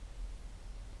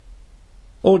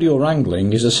Audio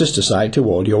Wrangling is a sister site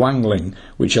to Audio Angling,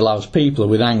 which allows people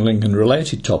with angling and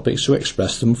related topics to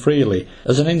express them freely,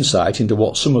 as an insight into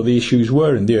what some of the issues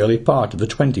were in the early part of the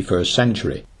 21st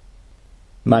century.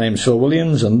 My name's Phil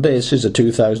Williams, and this is a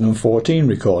 2014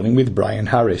 recording with Brian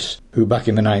Harris, who back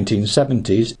in the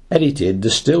 1970s edited the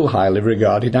still highly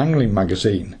regarded angling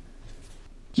magazine.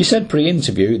 You said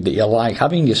pre-interview that you like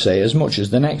having your say as much as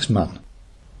the next man.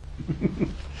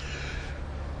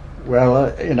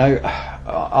 Well,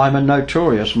 I'm a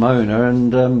notorious moaner,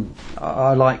 and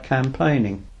I like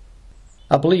campaigning.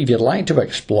 I believe you'd like to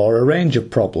explore a range of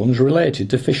problems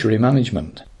related to fishery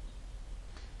management.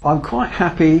 I'm quite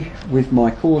happy with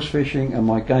my coarse fishing and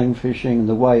my game fishing and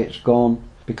the way it's gone,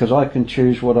 because I can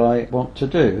choose what I want to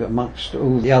do. Amongst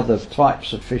all the other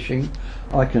types of fishing,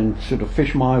 I can sort of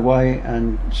fish my way,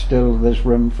 and still there's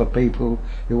room for people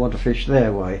who want to fish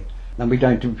their way, and we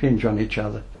don't impinge on each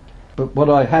other. But what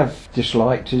I have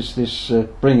disliked is this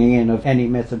bringing in of any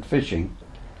method fishing.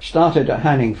 Started at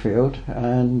Hanningfield,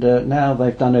 and now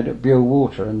they've done it at Buell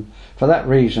Water, and for that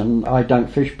reason I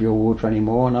don't fish Buell Water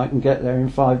anymore, and I can get there in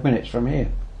 5 minutes from here.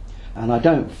 And I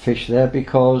don't fish there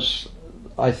because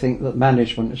I think that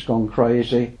management has gone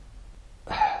crazy.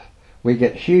 We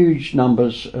get huge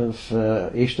numbers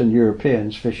of Eastern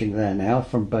Europeans fishing there now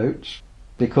from boats,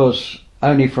 because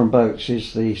only from boats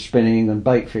is the spinning and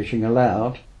bait fishing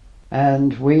allowed.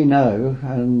 And we know,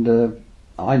 and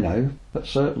I know, but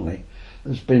certainly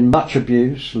there's been much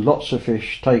abuse, lots of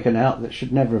fish taken out that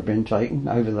should never have been taken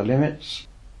over the limits.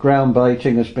 Ground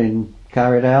baiting has been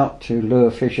carried out to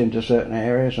lure fish into certain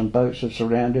areas, and boats have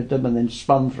surrounded them and then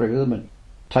spun through them and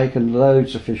taken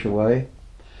loads of fish away.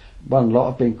 One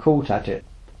lot have been caught at it.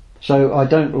 So I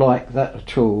don't like that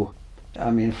at all.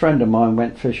 I mean, a friend of mine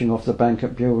went fishing off the bank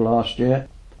at Buell last year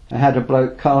and had a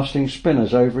bloke casting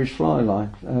spinners over his fly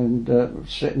line and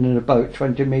sitting in a boat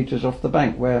 20 metres off the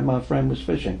bank where my friend was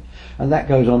fishing. And that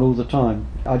goes on all the time.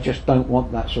 I just don't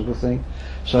want that sort of thing.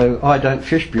 So I don't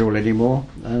fish Buell anymore,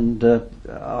 and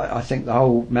I think the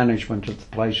whole management of the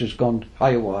place has gone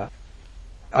haywire.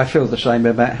 I feel the same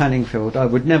about Hanningfield. I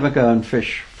would never go and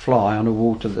fish fly on a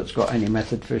water that's got any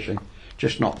method fishing.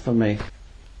 Just not for me.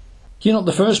 You're not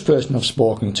the first person I've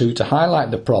spoken to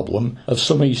highlight the problem of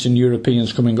some Eastern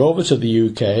Europeans coming over to the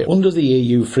UK under the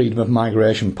EU freedom of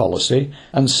migration policy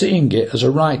and seeing it as a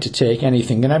right to take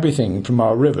anything and everything from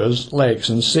our rivers, lakes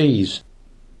and seas.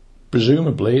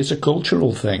 Presumably it's a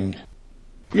cultural thing.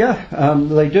 Yeah,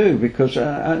 they do, because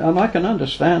and I can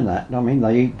understand that. I mean,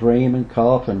 they eat bream and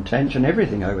carp and tench and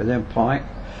everything over there, and pike.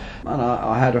 And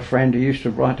I had a friend who used to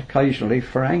write occasionally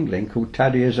for angling called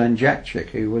Tadeusz Anjakczyk,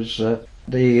 who was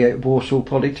the Warsaw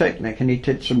Polytechnic, and he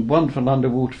did some wonderful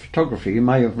underwater photography. You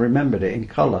may have remembered it in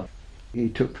colour. He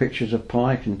took pictures of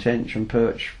pike and tench and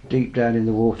perch deep down in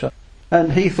the water,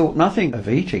 and he thought nothing of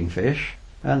eating fish,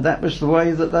 and that was the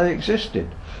way that they existed.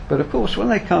 But of course when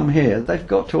they come here, they've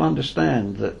got to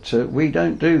understand that we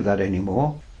don't do that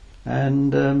anymore.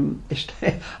 And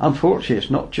unfortunately it's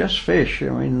not just fish. I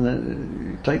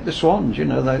mean, take the swans,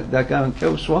 they go and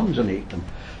kill swans and eat them.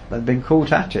 They've been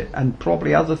caught at it, and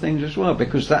probably other things as well,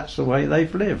 because that's the way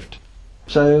they've lived.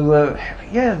 So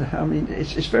I mean,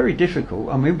 it's very difficult.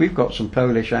 I mean, we've got some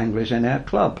Polish anglers in our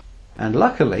club, and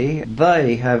luckily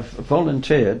they have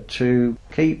volunteered to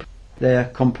keep their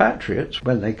compatriots,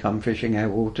 when they come fishing our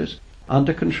waters,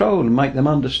 under control, and make them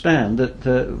understand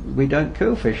that we don't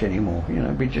kill fish anymore.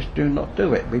 We just do not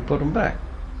do it. We put them back,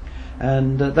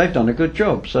 and they've done a good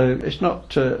job. So it's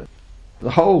not the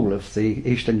whole of the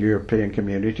Eastern European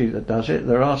community that does it.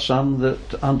 There are some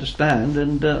that understand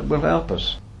and will help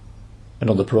us.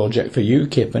 Another project for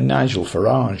UKIP and Nigel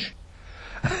Farage.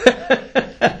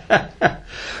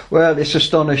 Well, it's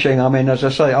astonishing. I mean, as I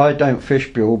say, I don't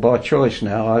fish Buell by choice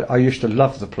now. I used to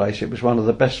love the place. It was one of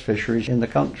the best fisheries in the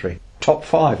country. Top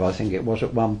 5, I think it was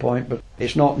at one point, but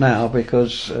it's not now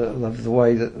because of the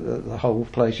way that the whole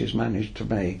place is managed to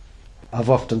me. I've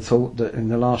often thought that in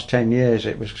the last 10 years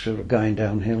it was sort of going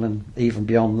downhill, and even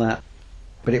beyond that.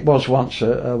 But it was once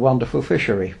a wonderful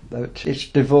fishery. It's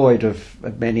devoid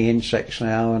of many insects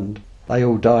now, and they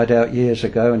all died out years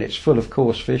ago, and it's full of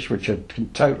coarse fish which are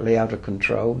totally out of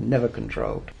control, never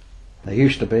controlled. They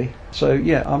used to be. So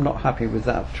yeah, I'm not happy with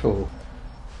that at all.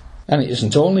 And it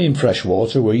isn't only in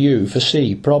freshwater where you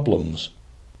foresee problems.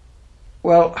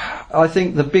 Well, I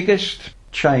think the biggest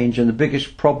change and the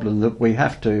biggest problem that we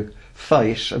have to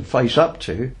face and face up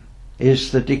to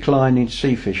is the decline in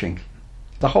sea fishing.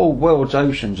 The whole world's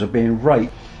oceans are being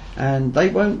raped, and they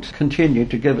won't continue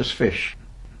to give us fish.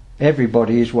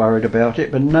 Everybody is worried about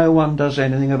it, but no one does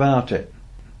anything about it.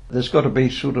 There's got to be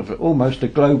sort of almost a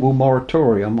global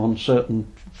moratorium on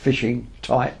certain fishing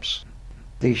types.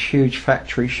 These huge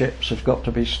factory ships have got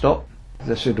to be stopped.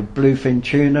 The sort of bluefin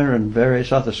tuna and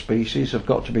various other species have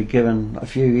got to be given a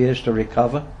few years to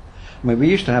recover. I mean, we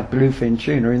used to have bluefin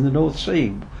tuna in the North Sea.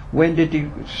 When did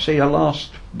you see a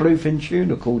last bluefin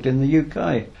tuna caught in the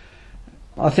UK?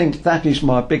 I think that is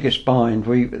my biggest bind.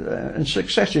 And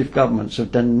successive governments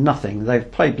have done nothing.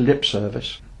 They've played lip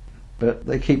service, but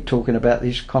they keep talking about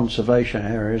these conservation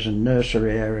areas and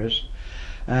nursery areas.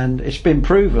 And it's been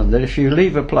proven that if you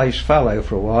leave a place fallow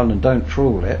for a while and don't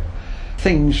trawl it,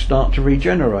 things start to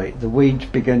regenerate. The weeds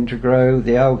begin to grow,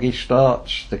 the algae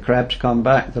starts, the crabs come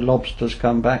back, the lobsters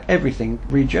come back, everything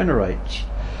regenerates.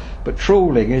 But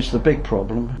trawling is the big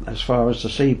problem as far as the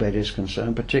seabed is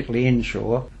concerned, particularly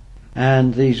inshore.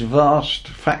 And these vast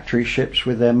factory ships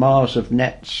with their miles of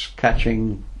nets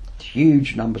catching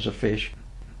huge numbers of fish,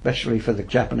 especially for the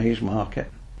Japanese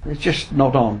market, it's just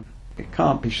not on. It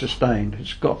can't be sustained.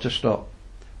 It's got to stop.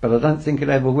 But I don't think it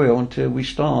ever will until we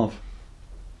starve.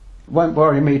 It won't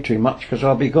worry me too much because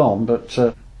I'll be gone, but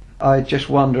I just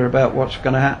wonder about what's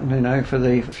going to happen, for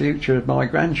the future of my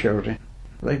grandchildren.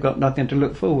 They've got nothing to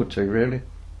look forward to, really.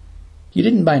 You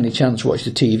didn't by any chance watch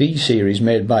the TV series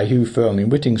made by Hugh Fearnley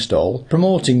and Whittingstall,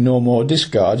 promoting no more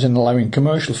discards and allowing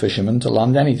commercial fishermen to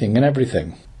land anything and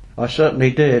everything? I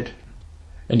certainly did.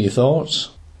 And your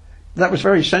thoughts? That was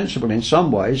very sensible in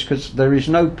some ways, because there is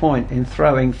no point in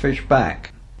throwing fish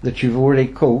back that you've already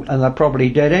caught and they're probably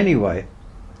dead anyway.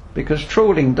 Because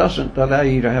trawling doesn't allow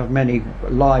you to have many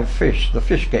live fish. The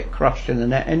fish get crushed in the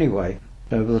net anyway.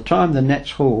 So by the time the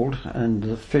net's hauled and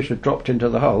the fish are dropped into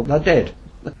the hole, they're dead.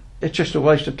 It's just a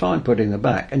waste of time putting them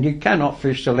back. And you cannot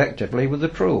fish selectively with a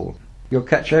trawl. You'll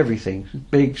catch everything,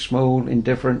 big, small,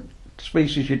 indifferent,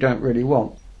 species you don't really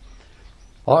want.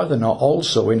 Are there not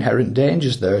also inherent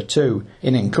dangers there too,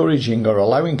 in encouraging or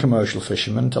allowing commercial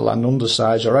fishermen to land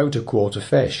undersized or out-of-quota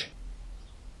fish?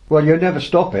 Well, you'll never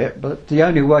stop it, but the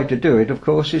only way to do it, of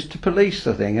course, is to police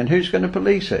the thing. And who's going to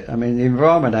police it? I mean, the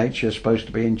Environment Agency is supposed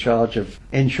to be in charge of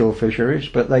inshore fisheries,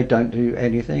 but they don't do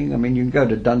anything. I mean, you can go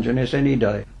to Dungeness any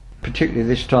day, particularly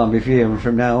this time of year and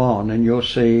from now on, and you'll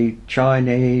see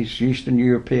Chinese, Eastern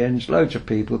Europeans, loads of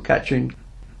people catching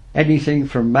anything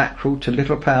from mackerel to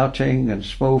little pouting and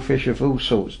small fish of all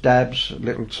sorts, dabs,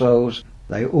 little soles.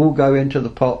 They all go into the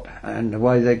pot and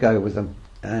away they go with them.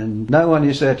 And no one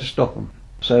is there to stop them.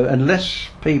 So unless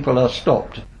people are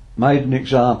stopped, made an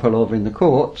example of in the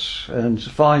courts, and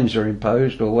fines are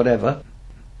imposed or whatever,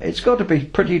 it's got to be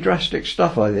pretty drastic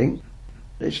stuff, I think.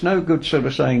 It's no good sort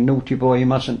of saying, naughty boy, you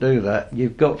mustn't do that.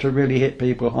 You've got to really hit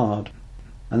people hard.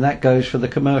 And that goes for the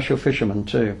commercial fishermen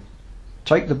too.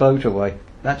 Take the boat away.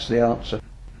 That's the answer.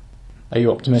 Are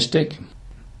you optimistic?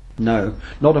 No,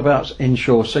 not about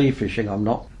inshore sea fishing, I'm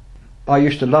not. I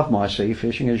used to love my sea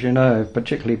fishing, as you know,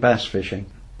 particularly bass fishing.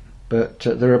 But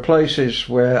there are places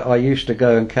where I used to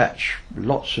go and catch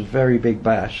lots of very big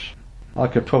bass. I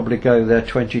could probably go there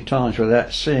 20 times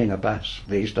without seeing a bass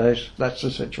these days. That's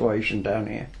the situation down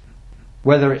here.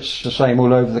 Whether it's the same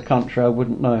all over the country, I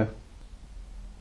wouldn't know.